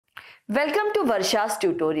Welcome to Varsha's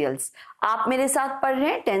tutorials. आप मेरे साथ पढ़ रहे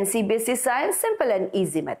हैं 10 CBSE science simple and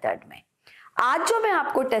easy method में। आज जो मैं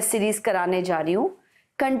आपको टेस्ट सीरीज कराने जा रही हूँ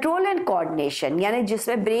कंट्रोल एंड कोऑर्डिनेशन, यानी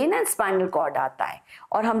जिसमें ब्रेन एंड स्पाइनल कॉर्ड आता है।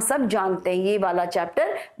 और हम सब जानते हैं ये वाला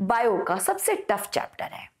चैप्टर बायो का सबसे टफ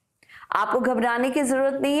चैप्टर है। आपको घबराने की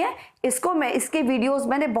जरूरत नहीं है। इसके वीडियोस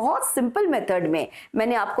मैंने बहुत सिंपल मेथड में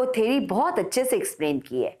मैंने आपको थ्योरी बहुत अच्छे से एक्सप्लेन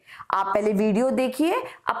की है। आप पहले वीडियो देखिए,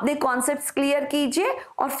 अपने कॉन्सेप्ट्स क्लियर कीजिए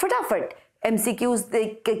और फटाफट MCQs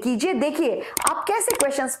कीजिए। देखिए आप कैसे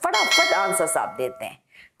क्वेश्चंस फटाफट आंसर्स आप देते हैं।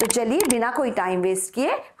 तो चलिए बिना कोई टाइम वेस्ट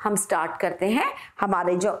किए हम स्टार्ट करते हैं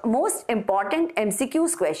हमारे जो most important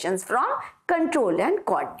MCQs questions from control and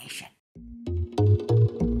coordination.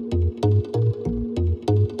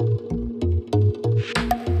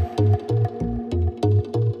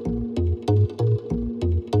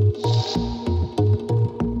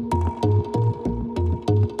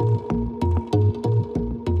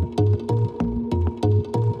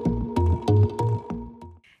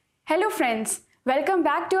 Hello friends, welcome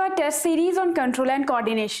back to our test series on control and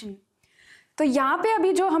coordination. तो यहाँ पे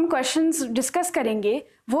अभी जो हम क्वेश्चंस डिस्कस करेंगे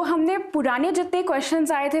वो हमने पुराने जितने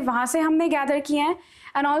क्वेश्चंस आए थे वहाँ से हमने गैदर किए हैं,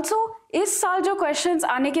 एंड ऑल्सो इस साल जो क्वेश्चंस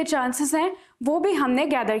आने के चांसेस हैं वो भी हमने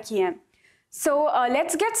गैदर किए हैं। So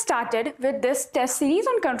let's get started with this test series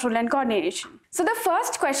on control and coordination. So the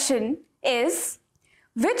first question is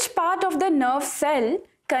which part of the nerve cell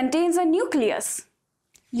contains a nucleus?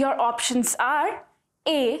 Your options are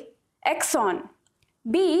A. Axon,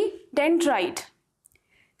 B. Dendrite,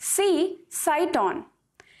 C. Cyton,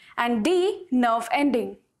 and D. Nerve ending.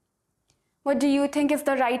 What do you think is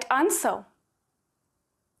the right answer?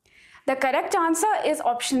 The correct answer is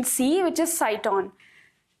option C, which is Cyton.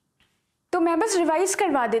 तो मैं बस revise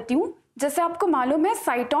करवा देती हूँ। जैसे आपको मालूम है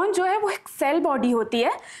साइटोन जो है वो एक सेल बॉडी होती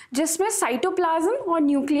है जिसमें साइटोप्लाज्म और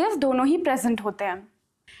न्यूक्लियस दोनों ही प्रेजेंट होते हैं।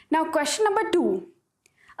 Now question number 2.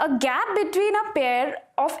 A gap between a pair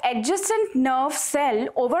of adjacent nerve cell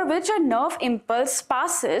over which a nerve impulse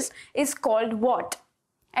passes is called what?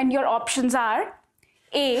 And your options are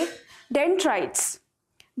A. Dendrites,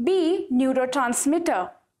 B. Neurotransmitter,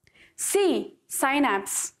 C.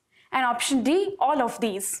 Synapse, and option D. All of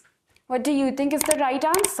these. What do you think is the right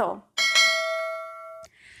answer?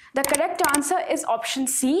 The correct answer is option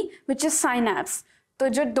C, which is synapse. तो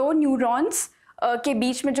जो दो neurons के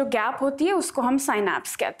बीच में जो gap होती है उसको हम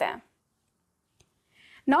साइनैप्स कहते हैं।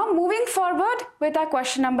 Now moving forward with our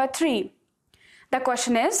question number 3। The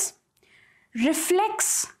question is reflex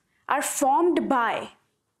are formed by,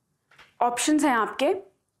 options हैं आपके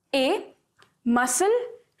ए muscle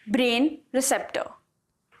brain receptor,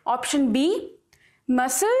 option B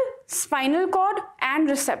muscle spinal cord and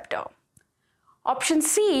receptor, option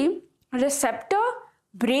C receptor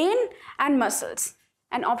brain and muscles,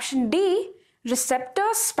 and option D receptor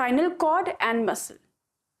spinal cord and muscle.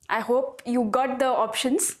 I hope you got the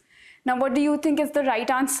options. Now what do you think is the right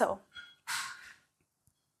answer?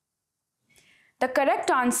 The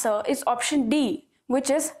correct answer is option D,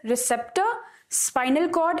 which is receptor spinal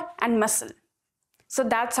cord and muscle. So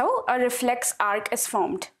that's how a reflex arc is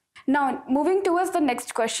formed. Now moving towards the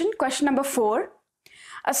next question, question number 4.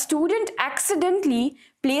 A student accidentally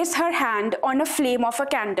placed her hand on a flame of a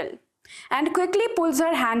candle and quickly pulls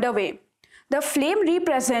her hand away. The flame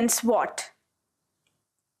represents what?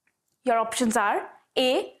 Your options are A.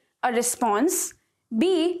 a response,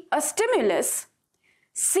 B. a stimulus,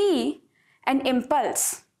 C. an impulse,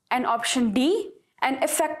 and option D. an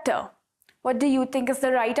effector. What do you think is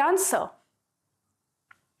the right answer?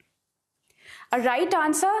 A right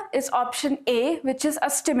answer is option A, which is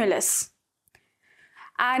a stimulus.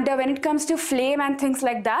 And when it comes to flame and things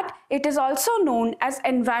like that, it is also known as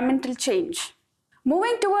environmental change.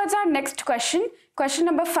 Moving towards our next question, question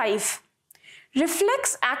number 5.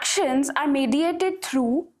 Reflex actions are mediated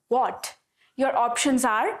through what? Your options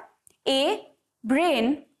are A.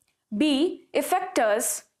 brain, B. effectors,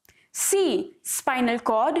 C. spinal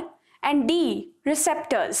cord, and D.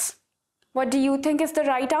 receptors. What do you think is the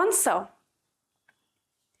right answer?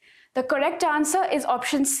 The correct answer is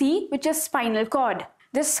option C, which is spinal cord.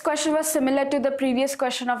 This question was similar to the previous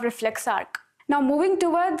question of reflex arc. Now moving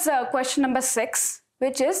towards question number 6,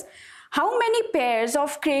 which is how many pairs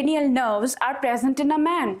of cranial nerves are present in a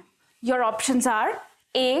man? Your options are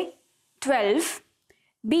A. 12,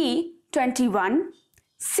 B. 21,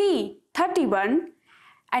 C. 31,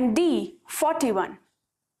 and D. 41.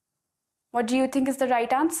 What do you think is the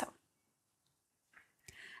right answer?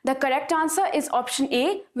 The correct answer is option A,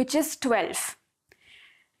 which is 12.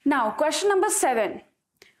 Now question number 7.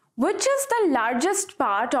 Which is the largest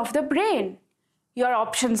part of the brain? Your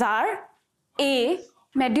options are A.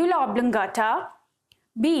 medulla oblongata,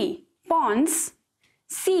 B. pons,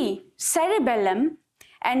 C. cerebellum,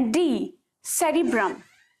 and D. cerebrum.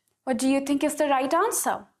 What do you think is the right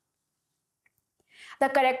answer? The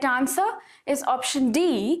correct answer is option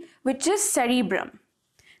D, which is cerebrum.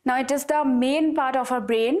 Now it is the main part of our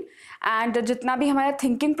brain and जितना भी हमारा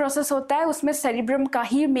thinking process होता है उसमें cerebrum का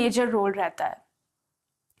ही major role रहता है.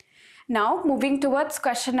 Now moving towards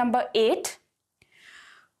question number 8.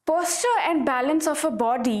 Posture and balance of a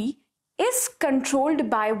body is controlled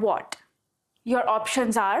by what? Your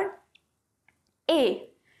options are A.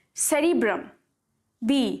 cerebrum,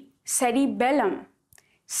 B. cerebellum,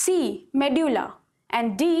 C. medulla,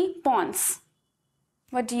 and D. pons.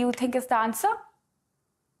 What do you think is the answer?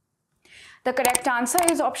 The correct answer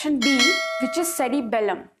is option B, which is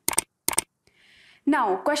cerebellum.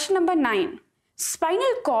 Now, question number 9.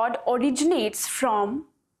 Spinal cord originates from,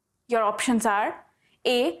 your options are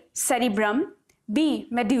A. cerebrum, B.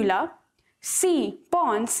 medulla, C.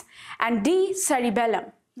 pons, and D. cerebellum.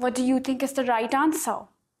 What do you think is the right answer?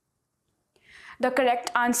 The correct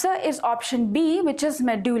answer is option B, which is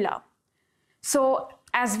medulla. So,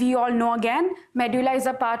 as we all know again, medulla is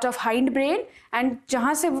a part of hind brain and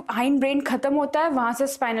जहाँ से hind brain खत्म होता है वहाँ से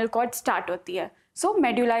spinal cord start होती है. So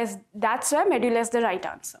medulla is, that's why medulla is the right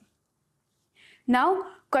answer. Now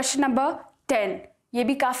question number 10. ये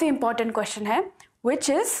भी काफी important question है, which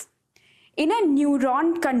is in a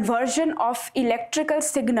neuron conversion of electrical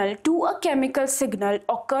signal to a chemical signal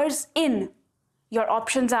occurs in, your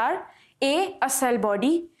options are A. a cell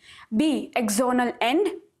body, B. axonal end,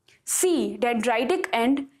 C. dendritic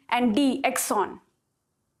end, and D. axon.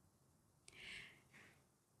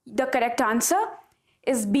 The correct answer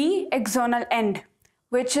is B. axonal end,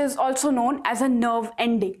 which is also known as a nerve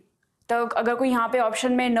ending. तो अगर कोई यहाँ पे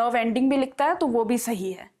option में nerve ending भी लिखता है तो वो भी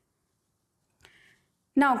सही है.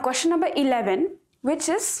 Now question number 11, which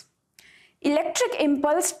is electric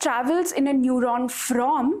impulse travels in a neuron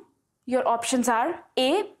from, your options are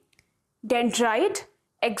A. dendrite,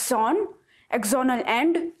 axon, axonal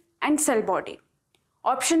end, and cell body.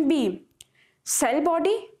 Option B, cell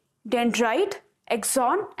body, dendrite,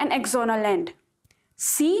 axon, and axonal end.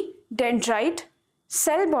 C, dendrite,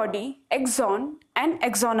 cell body, axon, and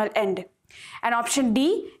axonal end. And option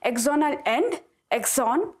D, axonal end,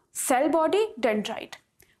 axon, cell body, dendrite.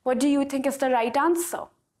 What do you think is the right answer?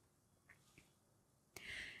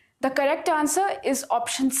 The correct answer is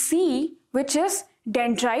option C, which is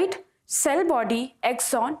dendrite, cell body,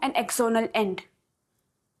 axon, and axonal end.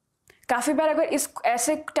 काफ़ी बार अगर इस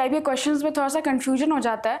ऐसे type के questions में थोड़ा सा confusion हो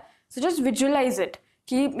जाता है, सो जस्ट विजुअलाइज इट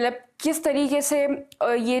कि मतलब किस तरीके से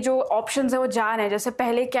ये जो ऑप्शंस है वो जान है, जैसे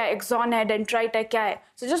पहले क्या एक्सॉन है, डेंड्राइट है, क्या है.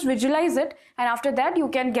 So just visualise it and after that you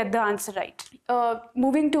can get the answer right.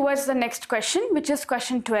 Moving towards the next question, which is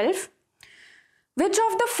question 12. Which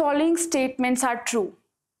of the following statements are true?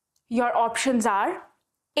 Your options are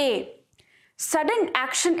A. Sudden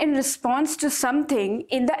action in response to something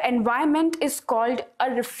in the environment is called a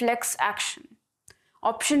reflex action.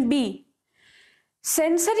 Option B.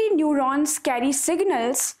 Sensory neurons carry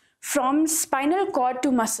signals from spinal cord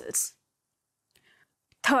to muscles.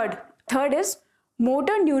 Third is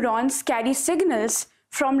motor neurons carry signals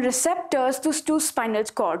from receptors to spinal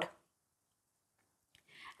cord.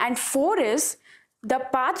 And 4 is the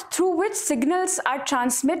path through which signals are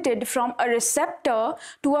transmitted from a receptor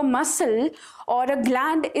to a muscle or a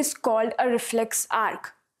gland is called a reflex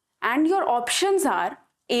arc. And your options are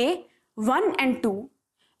A. 1 and 2,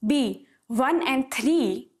 B. 1 and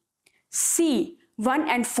 3, C. 1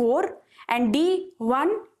 and 4, and D.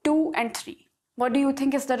 1, 2, and 3. What do you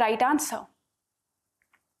think is the right answer?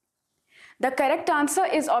 The correct answer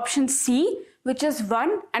is option C, which is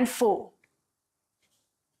 1 and 4.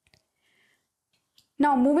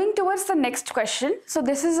 Now moving towards the next question. So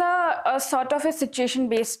this is a sort of a situation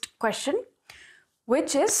based question,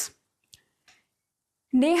 which is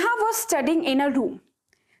Neha was studying in a room.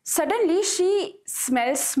 Suddenly she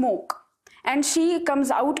smells smoke and she comes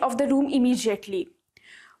out of the room immediately.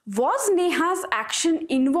 Was Neha's action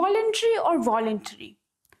involuntary or voluntary?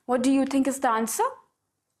 What do you think is the answer?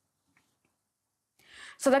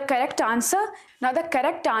 So the correct answer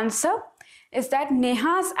is that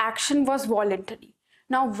Neha's action was voluntary.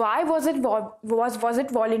 Now, why was it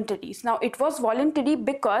voluntary? Now, it was voluntary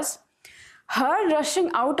because her rushing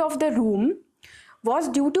out of the room was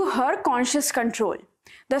due to her conscious control.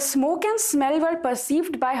 The smoke and smell were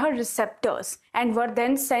perceived by her receptors and were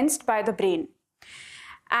then sensed by the brain.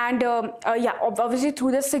 And obviously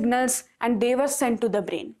through the signals, and they were sent to the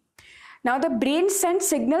brain. Now, the brain sent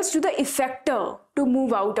signals to the effector to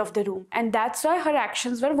move out of the room, and that's why her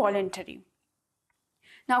actions were voluntary.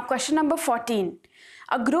 Now, question number 14.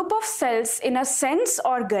 a group of cells in a sense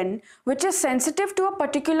organ which is sensitive to a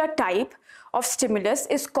particular type of stimulus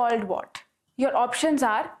is called what? Your options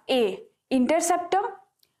are A, interceptor,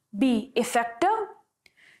 B, effector,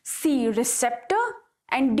 C, receptor,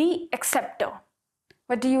 and D, acceptor.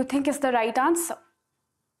 What do you think is the right answer?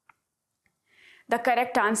 The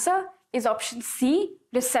correct answer is option C,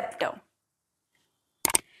 receptor.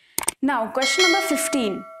 Now, question number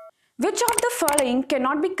 15. Which of the following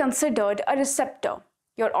cannot be considered a receptor?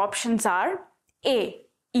 Your options are A,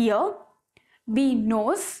 ear, B,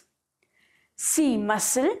 nose, C,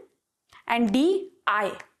 muscle, and D,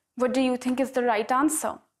 eye. What do you think is the right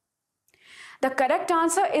answer? The correct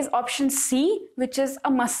answer is option C, which is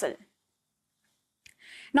a muscle.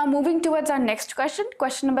 Now moving towards our next question,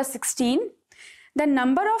 question number 16. The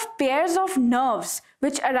number of pairs of nerves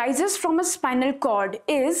which arises from a spinal cord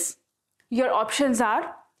is, your options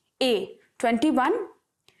are A, 21,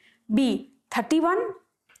 B, 31,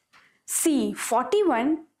 C,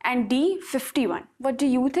 41, and D, 51. What do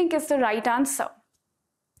you think is the right answer?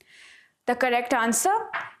 The correct answer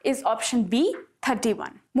is option B,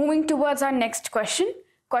 31. Moving towards our next question,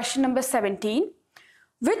 question number 17.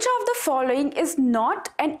 Which of the following is not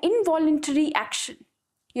an involuntary action?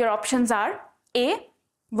 Your options are A,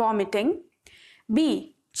 vomiting,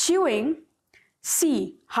 B, chewing,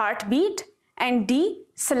 C, heartbeat, and D,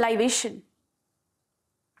 salivation.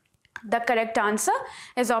 The correct answer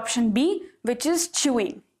is option B, which is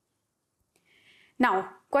chewing. Now,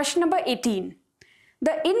 question number 18.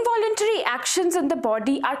 The involuntary actions in the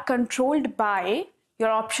body are controlled by, your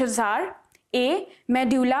options are A,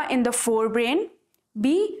 medulla in the forebrain,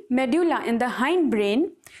 B, medulla in the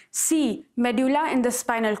hindbrain, C, medulla in the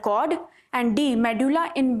spinal cord, and D,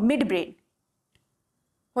 medulla in midbrain.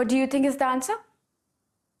 What do you think is the answer?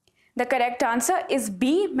 The correct answer is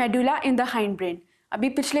B, medulla in the hindbrain. अभी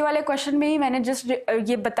पिछले वाले question में ही मैंने just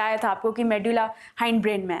ये बताया था आपको कि medulla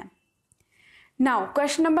hindbrain में. Now,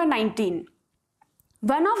 question number 19.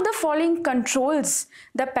 One of the following controls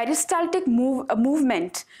the peristaltic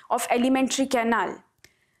movement of alimentary canal.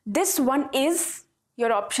 This one is,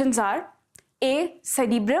 your options are A,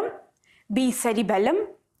 cerebrum, B, cerebellum,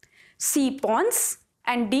 C, pons,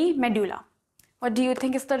 and D, medulla. What do you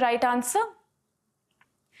think is the right answer?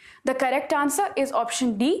 The correct answer is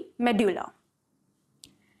option D, medulla.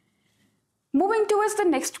 Moving towards the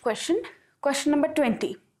next question, question number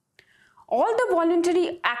 20. All the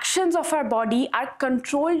voluntary actions of our body are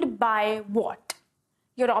controlled by what?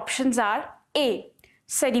 Your options are A,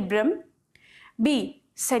 cerebrum, B,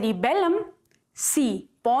 cerebellum, C,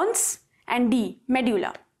 pons, and D,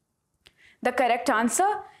 medulla. The correct answer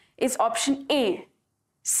is option A,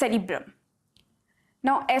 cerebrum.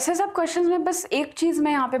 Now, ऐसे सब questions में बस एक चीज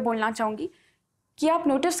मैं यहाँ पे बोलना चाहूंगी कि आप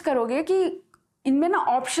नोटिस करोगे कि इनमें ना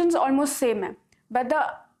ऑप्शंस ऑलमोस्ट सेम है, but the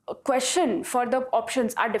question for the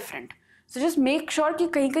options are different. So just make sure कि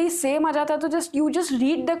कहीं कहीं सेम आ जाता है तो just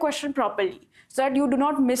read the question properly so that you do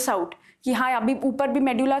not miss out कि हाँ अभी ऊपर भी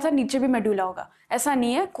मेडुला था नीचे भी मेडुला होगा. ऐसा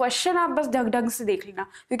नहीं है, क्वेश्चन आप बस ढंग से देख लेना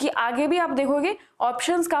क्योंकि आगे भी आप देखोगे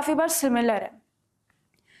ऑप्शंस काफी बार सिमिलर है.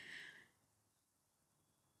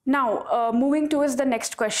 Now moving towards the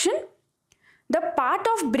next question. The part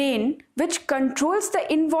of brain which controls the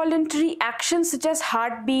involuntary actions such as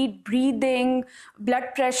heartbeat, breathing, blood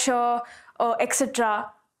pressure, etc.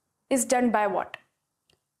 is done by what?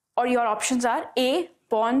 Or your options are A,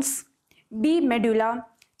 pons, B, medulla,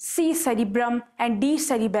 C, cerebrum, and D,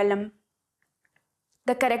 cerebellum.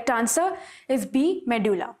 The correct answer is B,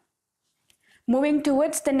 medulla. Moving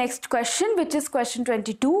towards the next question, which is question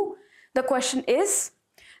 22. The question is,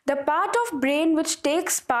 the part of brain which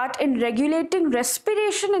takes part in regulating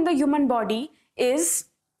respiration in the human body is,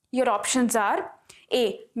 your options are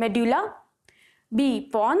A, medulla, B,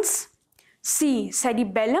 pons, C,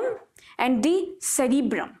 cerebellum, and D,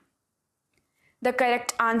 cerebrum. The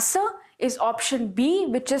correct answer is option B,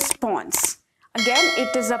 which is pons. Again,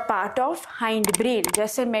 it is a part of hindbrain.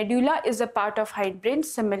 जैसे medulla is a part of hindbrain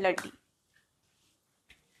similarly.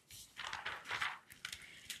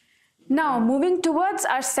 Now, moving towards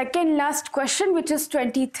our second last question, which is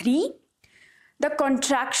 23. The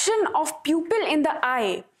contraction of pupil in the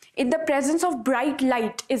eye in the presence of bright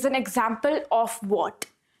light is an example of what?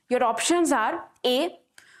 Your options are A,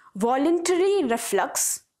 voluntary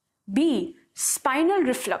reflux, B, spinal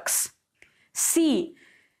reflux, C,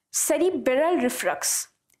 cerebral reflux,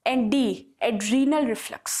 and D, adrenal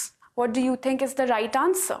reflux. What do you think is the right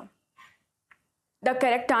answer? The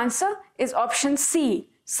correct answer is option C,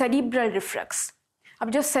 cerebral reflux. अब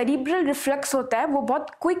जो cerebral reflux होता है वो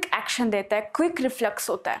बहुत quick action देता है, quick reflux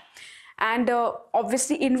होता है. एंड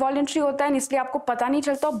ऑब्वियसली इनवॉलेंट्री होता है, इसलिए आपको पता नहीं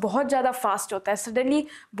चलता, बहुत ज़्यादा फास्ट होता है. सडनली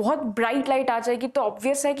बहुत ब्राइट लाइट आ जाएगी तो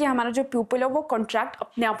ऑब्वियस है कि हमारा जो प्यूपिल है वो कॉन्ट्रैक्ट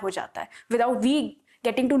अपने आप हो जाता है without we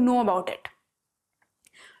getting to know about it.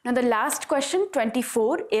 Now the last question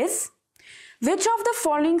 24 is, which of the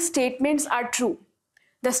following statements are true?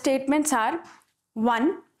 The statements are: 1.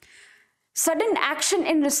 Sudden action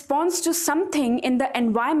in response to something in the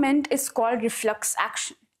environment is called reflex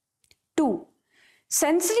action. 2.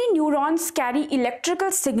 Sensory neurons carry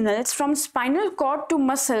electrical signals from spinal cord to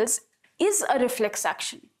muscles is a reflex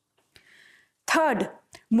action. 3rd,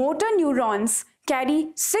 motor neurons carry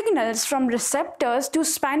signals from receptors to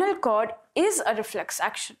spinal cord is a reflex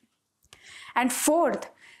action. And 4th,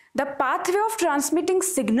 the pathway of transmitting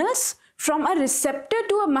signals from a receptor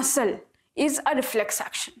to a muscle is a reflex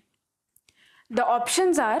action. The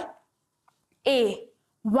options are A,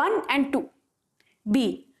 1 and 2,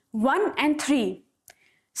 B, 1 and 3,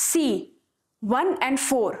 C, 1 and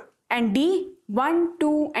 4, and D, 1,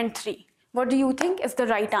 2 and 3. What do you think is the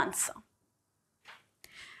right answer?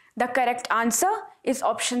 The correct answer is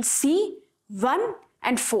option C, 1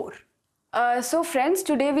 and 4. So friends,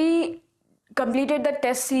 today we completed the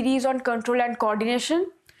test series on control and coordination.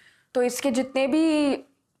 तो इसके जितने भी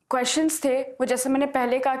questions थे वो जैसे मैंने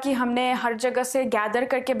पहले कहा कि हमने हर जगह से gather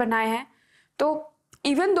करके बनाए हैं. तो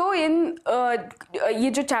even though ये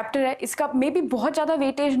जो chapter है इसका मे बी बहुत ज़्यादा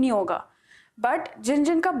weightage नहीं होगा, बट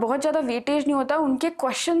जिनका बहुत ज़्यादा weightage नहीं होता उनके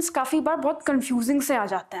questions काफ़ी बार बहुत confusing से आ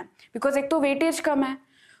जाते हैं, बिकॉज एक तो weightage कम है,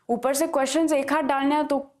 ऊपर से क्वेश्चंस एक हाथ डालने हैं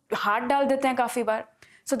तो हाथ डाल देते हैं काफ़ी बार.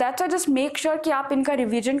 So that's why just make sure कि आप इनका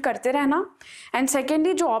रिवीजन करते रहना. एंड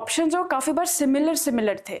सेकेंडली जो ऑप्शंस है वो काफ़ी बार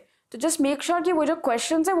सिमिलर थे, तो जस्ट मेक श्योर कि वो जो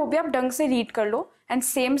क्वेश्चंस है वो भी आप ढंग से रीड कर लो एंड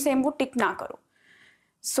सेम वो टिक ना करो.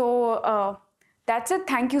 So that's it.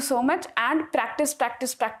 Thank you so much and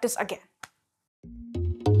practice again.